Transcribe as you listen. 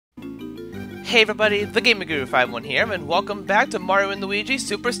Hey everybody, the Gaming Guru 51 here, and welcome back to Mario & Luigi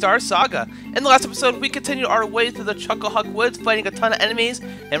Superstar Saga. In the last episode, we continued our way through the Chuckola Woods, fighting a ton of enemies,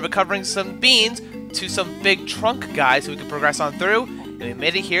 and recovering some beans to some big trunk guys so we can progress on through. And we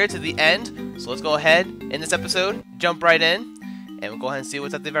made it here to the end, so let's go ahead, in this episode, jump right in, and we'll go ahead and see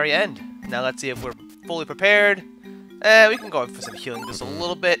what's at the very end. Now let's see if we're fully prepared. We can go for some healing just a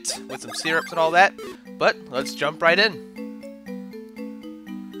little bit, with some syrups and all that, but let's jump right in.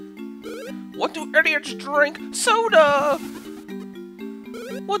 What do idiots drink? Soda!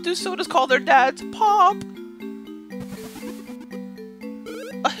 What do sodas call their dads? Pop!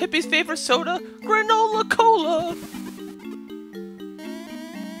 A hippie's favorite soda? Granola Cola!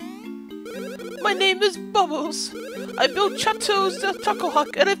 My name is Bubbles. I built Chateaus de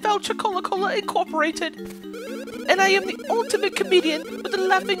Chocohawk and I found Chuckola Cola Incorporated. And I am the ultimate comedian with the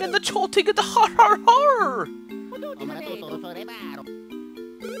laughing and the jolting and the har.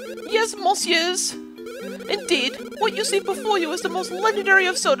 Yes, monsieurs. Indeed, what you see before you is the most legendary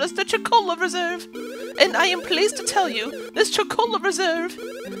of sodas, the Chuckola Reserve. And I am pleased to tell you, this Chuckola Reserve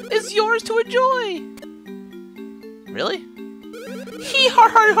is yours to enjoy. Really? Hee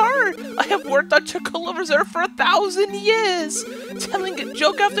har. I have worked on Chuckola Reserve for 1,000 years, telling it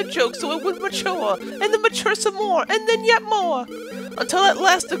joke after joke so it would mature, and then mature some more, and then yet more, until at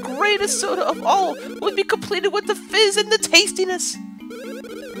last the greatest soda of all would be completed with the fizz and the tastiness.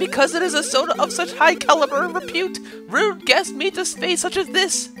 Because it is a soda of such high caliber and repute, rude guests meet a space such as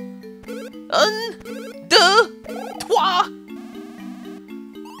this.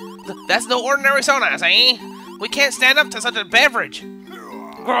 That's no ordinary soda, eh? We can't stand up to such a beverage.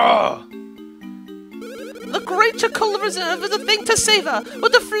 Grrr. The great Chuckola Reserve is a thing to savor,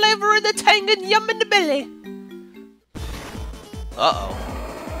 with the flavor and the tang and yum in the belly. Uh-oh.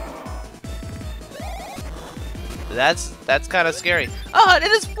 That's kind of scary. Ah, it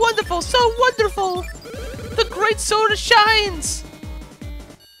is wonderful, so wonderful! The great soda shines!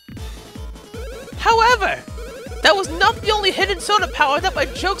 However, that was not the only hidden soda power that my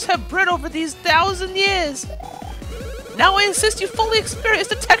jokes have bred over these 1,000 years. Now I insist you fully experience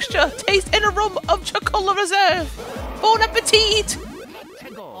the texture, taste, and aroma of Chuckola Reserve. Bon appetit!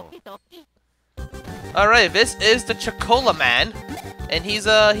 Alright, this is the Chuckola Man. And he's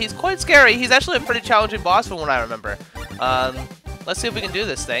quite scary. He's actually a pretty challenging boss from what I remember. Let's see if we can do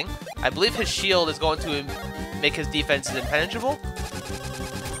this thing. I believe his shield is going to make his defenses impenetrable.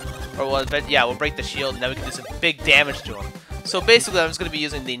 Or we'll break the shield and then we can do some big damage to him. So basically I'm just going to be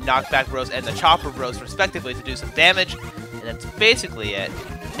using the knockback bros and the chopper bros respectively to do some damage. And that's basically it.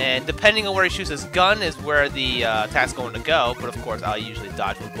 And depending on where he shoots his gun is where the attack's going to go. But of course I'll usually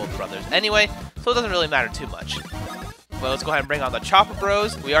dodge with both brothers anyway. So it doesn't really matter too much. Well, let's go ahead and bring on the Chopper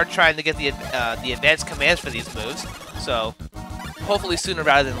Bros. We are trying to get the advanced commands for these moves, so hopefully sooner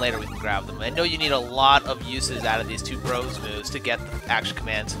rather than later we can grab them. I know you need a lot of uses out of these two Bros moves to get the action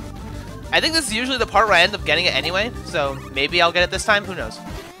commands. I think this is usually the part where I end up getting it anyway, so maybe I'll get it this time, who knows.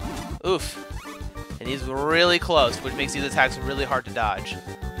 Oof. And he's really close, which makes these attacks really hard to dodge.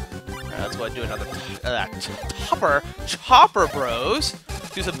 Alright, let's go ahead and do another Chopper Bros.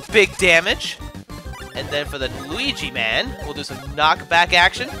 Do some big damage. And then for the Luigi man, we'll do some knockback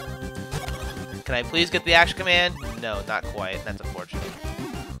action. Can I please get the action command? No, not quite. That's unfortunate.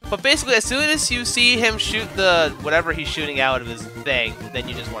 But basically, as soon as you see him shoot the whatever he's shooting out of his thing, then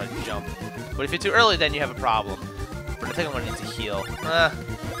you just want to jump. But if you're too early, then you have a problem. But I think I'm going to need to heal.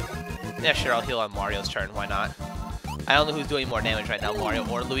 Yeah, sure, I'll heal on Mario's turn. Why not? I don't know who's doing more damage right now, Mario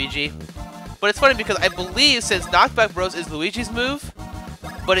or Luigi. But it's funny because I believe since Knockback Bros is Luigi's move,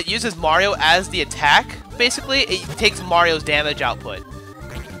 but it uses Mario as the attack, basically, it takes Mario's damage output,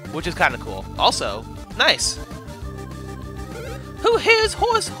 which is kind of cool. Also, nice. Who hears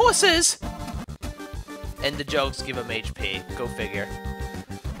horses? And the jokes give him HP. Go figure.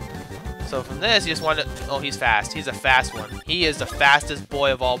 So from this, you just want to... Oh, he's fast. He's a fast one. He is the fastest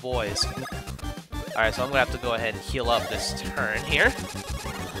boy of all boys. Alright, so I'm going to have to go ahead and heal up this turn here.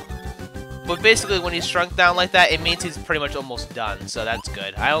 But basically, when he's shrunk down like that, it means he's pretty much almost done, so that's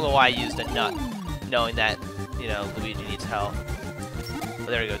good. I don't know why I used a nut, knowing that, you know, Luigi needs help. But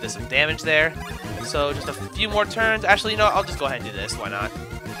there we go, did some damage there. So just a few more turns. Actually, you know what? I'll just go ahead and do this. Why not?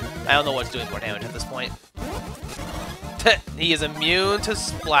 I don't know what's doing more damage at this point. He is immune to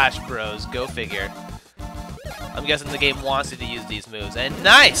Splash Bros. Go figure. I'm guessing the game wants you to use these moves. And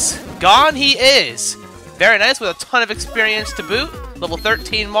nice! Gone he is! Very nice, with a ton of experience to boot. Level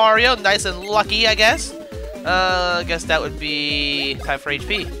 13 Mario, nice and lucky, I guess. I guess that would be time for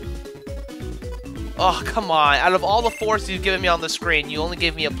HP. Oh, come on. Out of all the force you've given me on the screen, you only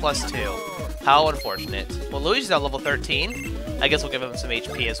gave me a +2. How unfortunate. Well, Luigi's now level 13. I guess we'll give him some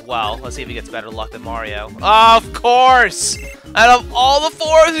HP as well. Let's see if he gets better luck than Mario. Of course! Out of all the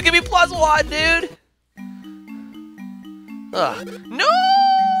fours, you give me +1, dude! Ugh. No!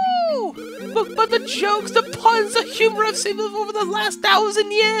 But the jokes, the puns, the humor I've seen over the last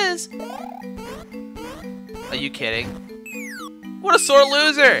 1,000 years! Are you kidding? What a sore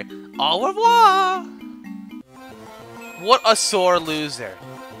loser! Au revoir! What a sore loser.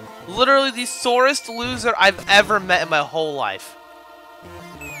 Literally the sorest loser I've ever met in my whole life.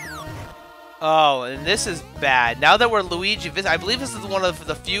 Oh, and this is bad. Now that we're Luigi, I believe this is one of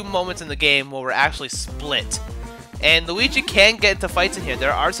the few moments in the game where we're actually split. And Luigi can get into fights in here.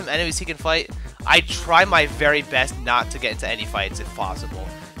 There are some enemies he can fight. I try my very best not to get into any fights if possible.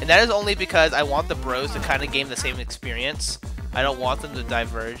 And that is only because I want the bros to kind of gain the same experience. I don't want them to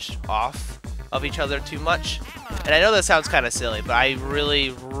diverge off of each other too much. And I know that sounds kind of silly, but I really,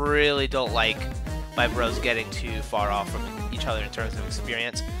 really don't like my bros getting too far off from each other in terms of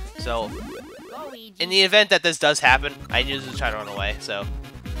experience. So, in the event that this does happen, I usually try to run away, so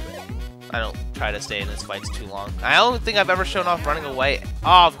I don't try to stay in these fights too long. I don't think I've ever shown off running away.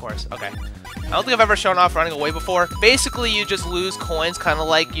 Oh, of course, okay. I don't think I've ever shown off running away before. Basically, you just lose coins, kind of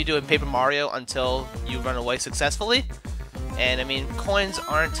like you do in Paper Mario, until you run away successfully. And, I mean, coins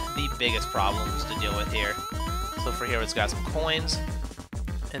aren't the biggest problems to deal with here. So for here, it's got some coins.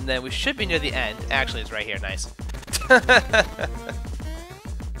 And then we should be near the end. Actually, it's right here. Nice.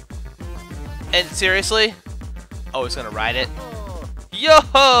 And seriously? Oh, it's gonna ride it?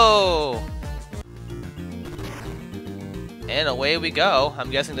 Yo-ho! And away we go.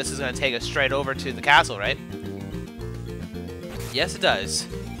 I'm guessing this is gonna take us straight over to the castle, right? Yes, it does.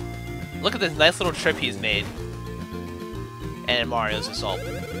 Look at this nice little trip he's made. And Mario's just all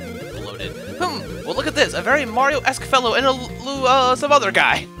bloated. Well, look at this. A very Mario-esque fellow and some other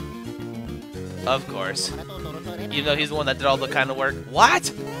guy. Of course. Even though he's the one that did all the kind of work. What?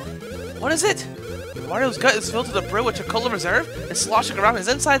 What is it? Mario's gut is filled to the brim with Chuckola Reserve. It's sloshing around his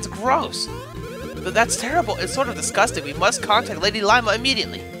insides. Gross. But that's terrible. It's sort of disgusting. We must contact Lady Lima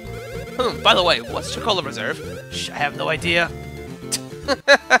immediately. By the way, what's Chuckola Reserve? Shh, I have no idea.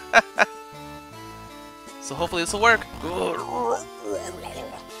 So hopefully this will work.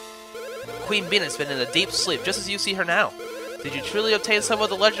 Queen Bean has been in a deep sleep, just as you see her now. Did you truly obtain some of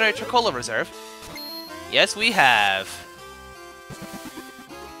the legendary Chuckola Reserve? Yes, we have.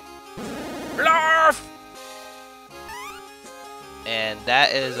 Blarf! And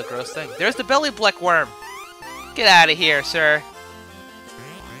that is a gross thing. There's the belly black worm. Get out of here, sir.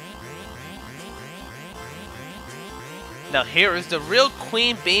 Now here is the real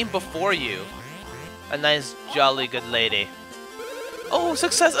Queen Bean before you. A nice, jolly good lady. Oh,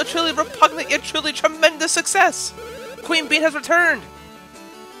 success! A truly repugnant yet truly tremendous success! Queen Bean has returned!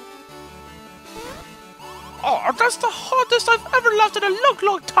 Oh, that's the hottest I've ever laughed in a long,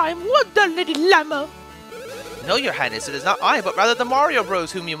 long time! What the Lady Llama? No, Your Highness, it is not I, but rather the Mario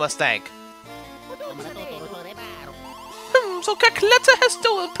Bros whom you must thank. So Cacletta has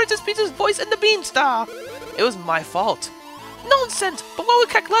stolen Princess Peach's voice in the Beanstar! It was my fault. Nonsense! But why would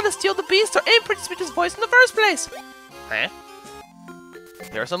Cacletta steal the Beanstar and Princess Peach's voice in the first place? Huh?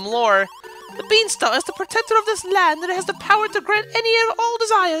 There's some lore. The Beanstar is the protector of this land, and it has the power to grant any and all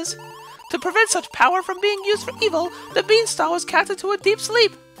desires. To prevent such power from being used for evil, the Beanstar was cast into a deep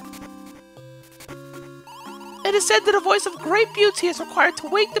sleep. It is said that a voice of great beauty is required to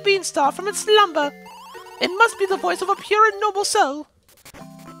wake the Beanstar from its slumber. It must be the voice of a pure and noble soul.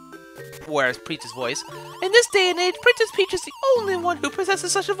 Where's Peach's voice? In this day and age, Princess Peach is the only one who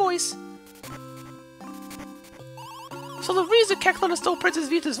possesses such a voice. So the reason Cacletta stole Princess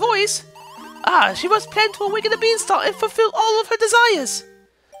Vita's voice? She must plan to awaken the Beanstar and fulfill all of her desires.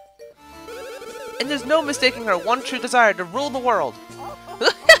 And there's no mistaking her one true desire to rule the world.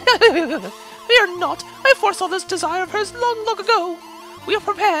 Fear not, I foresaw this desire of hers long, long ago. We are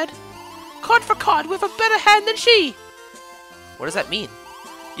prepared. Card for card, we have a better hand than she. What does that mean?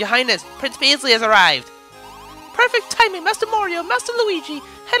 Your Highness, Prince Paisley has arrived. Perfect timing, Master Mario, Master Luigi.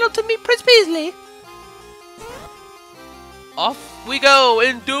 Head out to meet Prince Paisley. Off we go,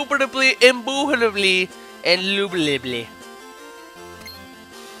 indubitably, imbuhably, and lubilibly.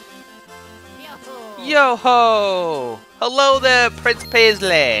 Yo-ho! Hello there, Prince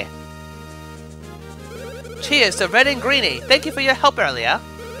Paisley! Cheers to Red and Greenie! Thank you for your help earlier.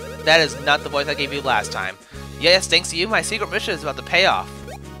 That is not the voice I gave you last time. Yes, thanks to you, my secret mission is about to pay off.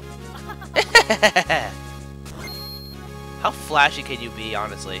 How flashy can you be,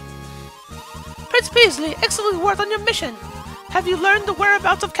 honestly? Prince Paisley, excellent work on your mission. Have you learned the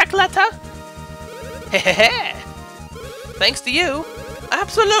whereabouts of Cacletta? Hehehe! Thanks to you.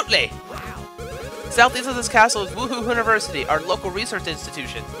 Absolutely! Southeast of this castle is Woohoo University, our local research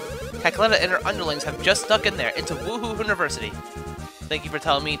institution. Calcutta and her underlings have just snuck in there, into Woohoo University. Thank you for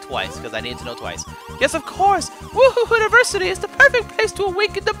telling me twice, because I need to know twice. Yes, of course! Woohoo University is the perfect place to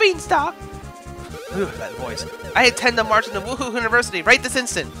awaken the beanstalk! Ooh, that voice. I intend to march into Woohoo University right this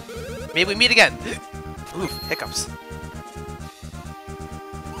instant. May we meet again. Ooh, hiccups.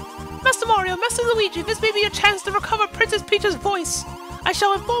 Master Mario, Master Luigi, this may be a chance to recover Princess Peach's voice. I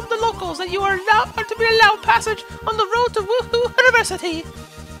shall inform the locals that you are to be allowed passage on the road to Woohoo University.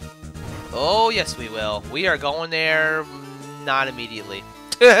 Oh, yes, we will. We are going there, not immediately.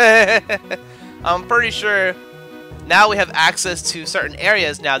 I'm pretty sure now we have access to certain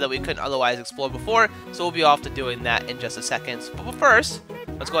areas now that we couldn't otherwise explore before, so we'll be off to doing that in just a second. But first,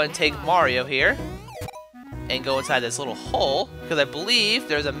 let's go ahead and take Mario here and go inside this little hole, because I believe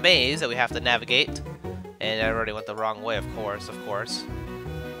there's a maze that we have to navigate. And I already went the wrong way, of course.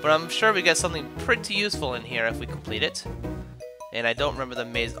 But I'm sure we get something pretty useful in here if we complete it. And I don't remember the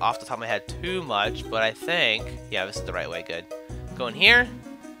maze off the top of my head too much, but I think, yeah, this is the right way, good. Go in here.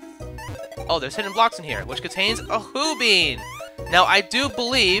 Oh, there's hidden blocks in here, which contains a Hoo Bean! Now, I do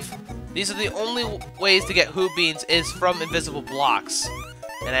believe these are the only ways to get Hoo Beans is from invisible blocks.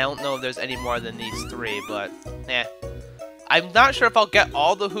 And I don't know if there's any more than these three, but, eh. I'm not sure if I'll get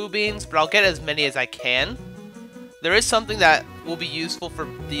all the Hoo Beans, but I'll get as many as I can. There is something that will be useful for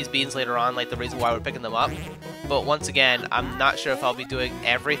these beans later on, like the reason why we're picking them up. But once again, I'm not sure if I'll be doing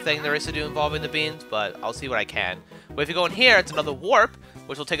everything there is to do involving the beans, but I'll see what I can. But if you go in here, it's another warp,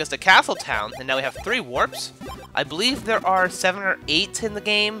 which will take us to Castle Town, and now we have 3 warps. I believe there are 7 or 8 in the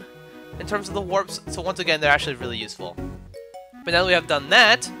game in terms of the warps, so once again, they're actually really useful. But now that we have done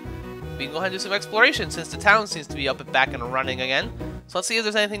that, we can go ahead and do some exploration, since the town seems to be up and back and running again. So let's see if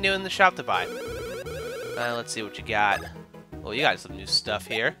there's anything new in the shop to buy. Let's see what you got. Oh, you got some new stuff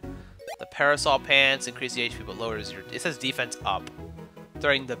here. The parasol pants increase the HP but lowers your... It says defense up.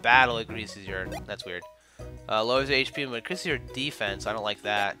 During the battle, it increases your... That's weird. Lowers your HP but increases your defense. I don't like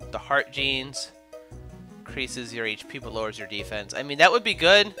that. The heart jeans increases your HP but lowers your defense. I mean, that would be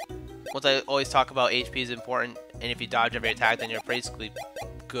good. Once I always talk about HP is important, and if you dodge every attack, then you're basically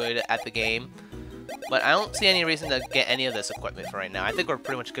good at the game. But I don't see any reason to get any of this equipment for right now. I think we're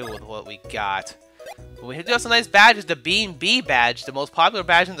pretty much good with what we got. But we do have some nice badges. The Bean Bee badge, the most popular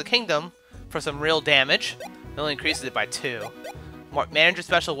badge in the kingdom, for some real damage. It only increases it by 2. Manager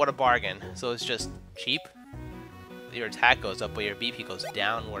special, what a bargain. So it's just cheap. Your attack goes up, but your BP goes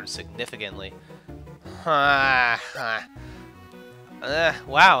downward significantly. Wow,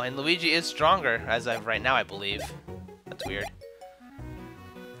 and Luigi is stronger as of right now, I believe. That's weird.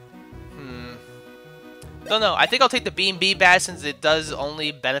 Don't know. I think I'll take the Bean Bee badge since it does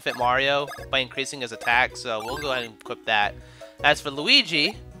only benefit Mario by increasing his attack, so we'll go ahead and equip that. As for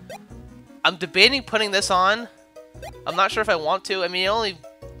Luigi, I'm debating putting this on. I'm not sure if I want to. I mean,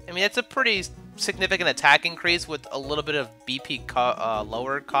 it's a pretty significant attack increase with a little bit of BP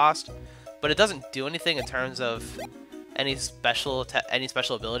lowered cost, but it doesn't do anything in terms of any special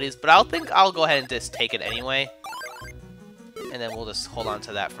abilities. But I think I'll go ahead and just take it anyway. And then we'll just hold on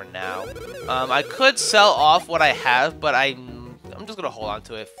to that for now. I could sell off what I have, but I'm just going to hold on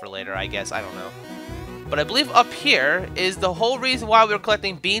to it for later, I guess. I don't know. But I believe up here is the whole reason why we were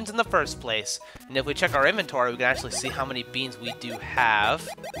collecting beans in the first place. And if we check our inventory, we can actually see how many beans we do have.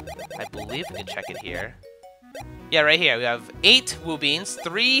 I believe we can check it here. Yeah, right here. We have 8 Woo Beans,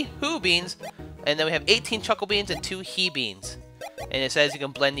 3 Hoo Beans, and then we have 18 Chuckle Beans and 2 He Beans. And it says you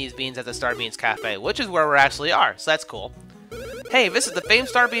can blend these beans at the Star Beans Cafe, which is where we actually are, so that's cool. Hey, this is the famed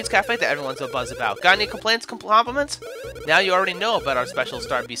Star Beans Cafe that everyone's so buzzed about. Got any complaints, compliments? Now you already know about our special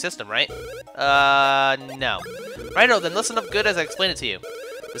Star Bee system, right? No. Righto, then listen up good as I explain it to you.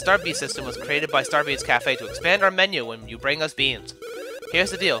 The Star Bee system was created by Star Beans Cafe to expand our menu when you bring us beans.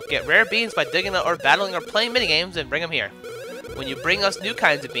 Here's the deal. Get rare beans by digging or battling or playing minigames and bring them here. When you bring us new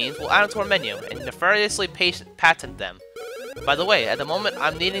kinds of beans, we'll add them to our menu and nefariously patent them. By the way, at the moment,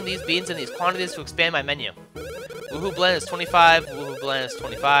 I'm needing these beans in these quantities to expand my menu. Woohoo Blend is 25, Woohoo Blend is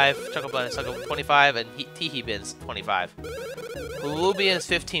 25, Chuckle Blend is 25, and Tee Bean is 25. Woo Bean is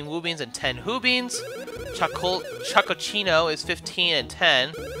 15 Woo Beans and 10 Hoo Beans. Chocochino is 15 and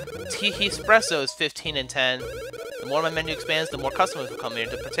 10. Tee Espresso is 15 and 10. The more my menu expands, the more customers will come here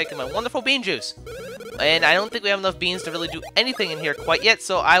to partake in my wonderful bean juice. And I don't think we have enough beans to really do anything in here quite yet,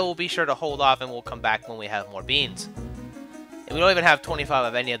 so I will be sure to hold off and we'll come back when we have more beans. And we don't even have 25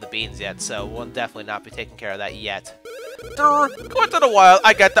 of any of the beans yet, so we'll definitely not be taking care of that yet. Go into the wild,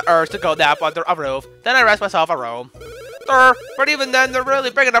 I get the urge to go nap under a roof, then I rest myself a room. But even then, they're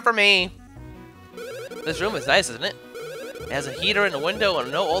really big enough for me. This room is nice, isn't it? It has a heater in the window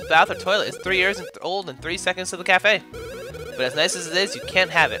and no old bath or toilet. It's 3 years old and 3 seconds to the cafe. But as nice as it is, you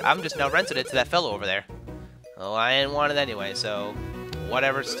can't have it. I'm just now rented it to that fellow over there. Well, I didn't want it anyway, so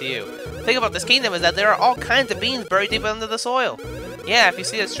whatever's to you. The thing about this kingdom is that there are all kinds of beans buried deep under the soil. Yeah, if you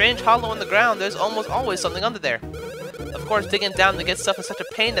see a strange hollow in the ground, there's almost always something under there. Of course, digging down to get stuff is such a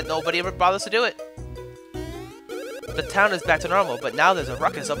pain that nobody ever bothers to do it. The town is back to normal, but now there's a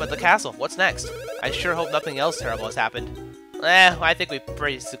ruckus up at the castle. What's next? I sure hope nothing else terrible has happened. I think we've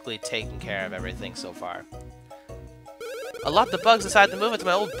basically taken care of everything so far. A lot of bugs decided to move into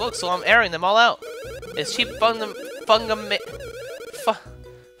my old books, so I'm airing them all out. It's cheap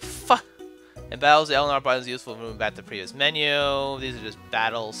and battles, the L&R button is useful for moving back to the previous menu. These are just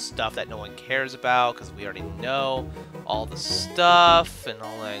battle stuff that no one cares about, because we already know all the stuff and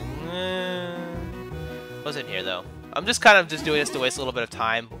all that. What's in here, though? I'm just kind of just doing this to waste a little bit of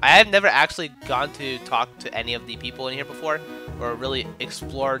time. I have never actually gone to talk to any of the people in here before, or really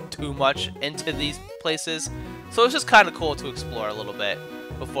explored too much into these places. So it's just kind of cool to explore a little bit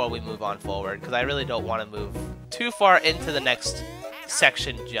before we move on forward, because I really don't want to move too far into the next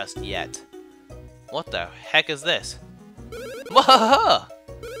section just yet. What the heck is this? Mwahaha!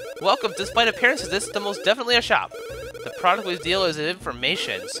 Welcome, despite appearances, this is most definitely a shop. The product we deal is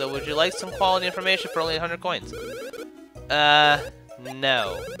information, so would you like some quality information for only 100 coins?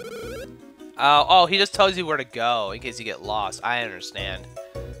 No. Oh, he just tells you where to go in case you get lost. I understand.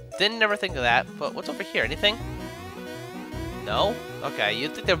 Didn't never think of that, but what's over here? Anything? No? Okay,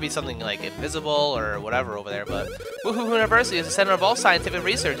 you'd think there would be something like invisible or whatever over there, but Woohoo University is the center of all scientific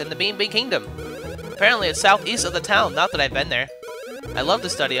research in the Bean Kingdom. Apparently it's southeast of the town, not that I've been there. I'd love to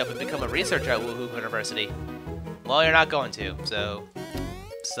study up and become a researcher at Woohoo University. Well, you're not going to, so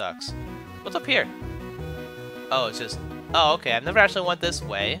sucks. What's up here? Oh, it's just... Oh, okay, I've never actually went this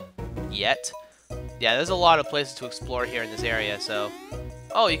way yet. Yeah, there's a lot of places to explore here in this area, so...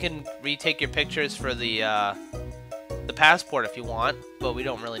 Oh, you can retake your pictures for the passport if you want, but we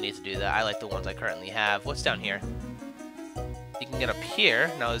don't really need to do that. I like the ones I currently have. What's down here? You can get up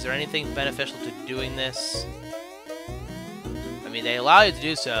here. Now, is there anything beneficial to doing this? I mean, they allow you to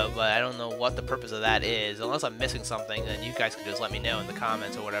do so, but I don't know what the purpose of that is. Unless I'm missing something, then you guys can just let me know in the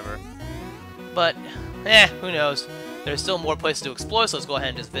comments or whatever. But, who knows? There's still more places to explore, so let's go ahead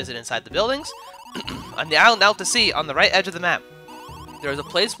and just visit inside the buildings. On the island out to sea, on the right edge of the map, there is a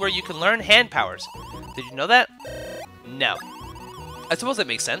place where you can learn hand powers. Did you know that? No. I suppose that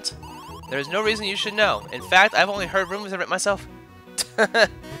makes sense. There is no reason you should know. In fact, I've only heard rumors of it myself.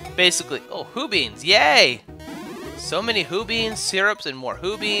 Basically. Oh, Hoo Beans. Yay! So many Hoo Beans, syrups, and more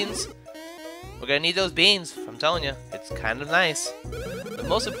Hoo Beans. We're gonna need those beans, I'm telling you. It's kind of nice. The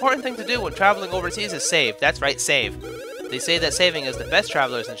most important thing to do when traveling overseas is save. That's right, save. They say that saving is the best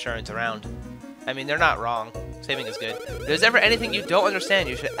traveler's insurance around. I mean, they're not wrong. Saving is good. If there's ever anything you don't understand,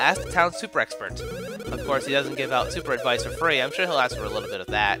 you should ask the town's super expert. Of course, he doesn't give out super advice for free. I'm sure he'll ask for a little bit of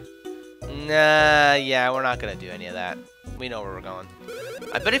that. Nah, yeah, we're not gonna do any of that. We know where we're going.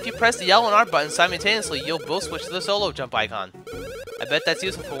 I bet if you press the L and R button simultaneously, you'll both switch to the solo jump icon. I bet that's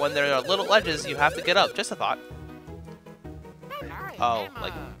useful for when there are little ledges you have to get up. Just a thought. Oh,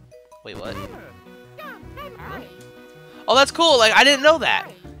 like... Wait, what? Oh, that's cool! Like, I didn't know that!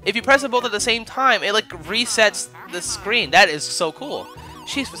 If you press them both at the same time, it, like, resets the screen. That is so cool.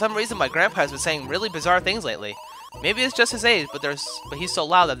 Jeez, for some reason, my grandpa has been saying really bizarre things lately. Maybe it's just his age, but he's so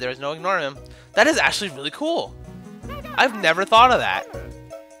loud that there's no ignoring him. That is actually really cool. I've never thought of that.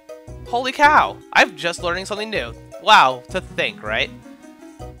 Holy cow. I'm just learning something new. Wow, to think, right?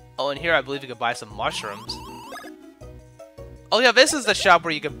 Oh, and here I believe you could buy some mushrooms. Oh yeah, this is the shop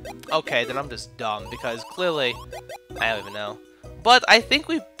where you could... Okay, then I'm just dumb, because clearly... I don't even know. But I think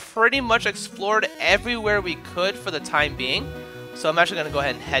we pretty much explored everywhere we could for the time being. So I'm actually going to go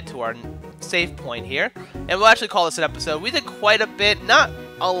ahead and head to our save point here. And we'll actually call this an episode. We did quite a bit. Not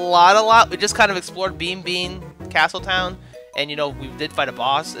a lot. We just kind of explored Bean Castletown. And, you know, we did fight a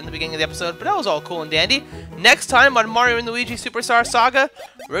boss in the beginning of the episode. But that was all cool and dandy. Next time on Mario and Luigi Superstar Saga,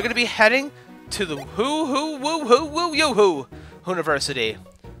 we're going to be heading to the Woo University.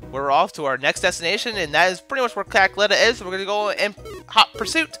 We're off to our next destination, and that is pretty much where Cackletta is. So we're going to go in hot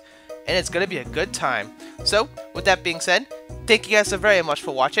pursuit, and it's going to be a good time. So, with that being said, thank you guys so very much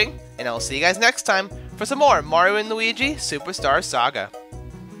for watching, and I will see you guys next time for some more Mario and Luigi Superstar Saga.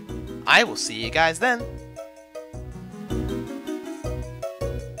 I will see you guys then.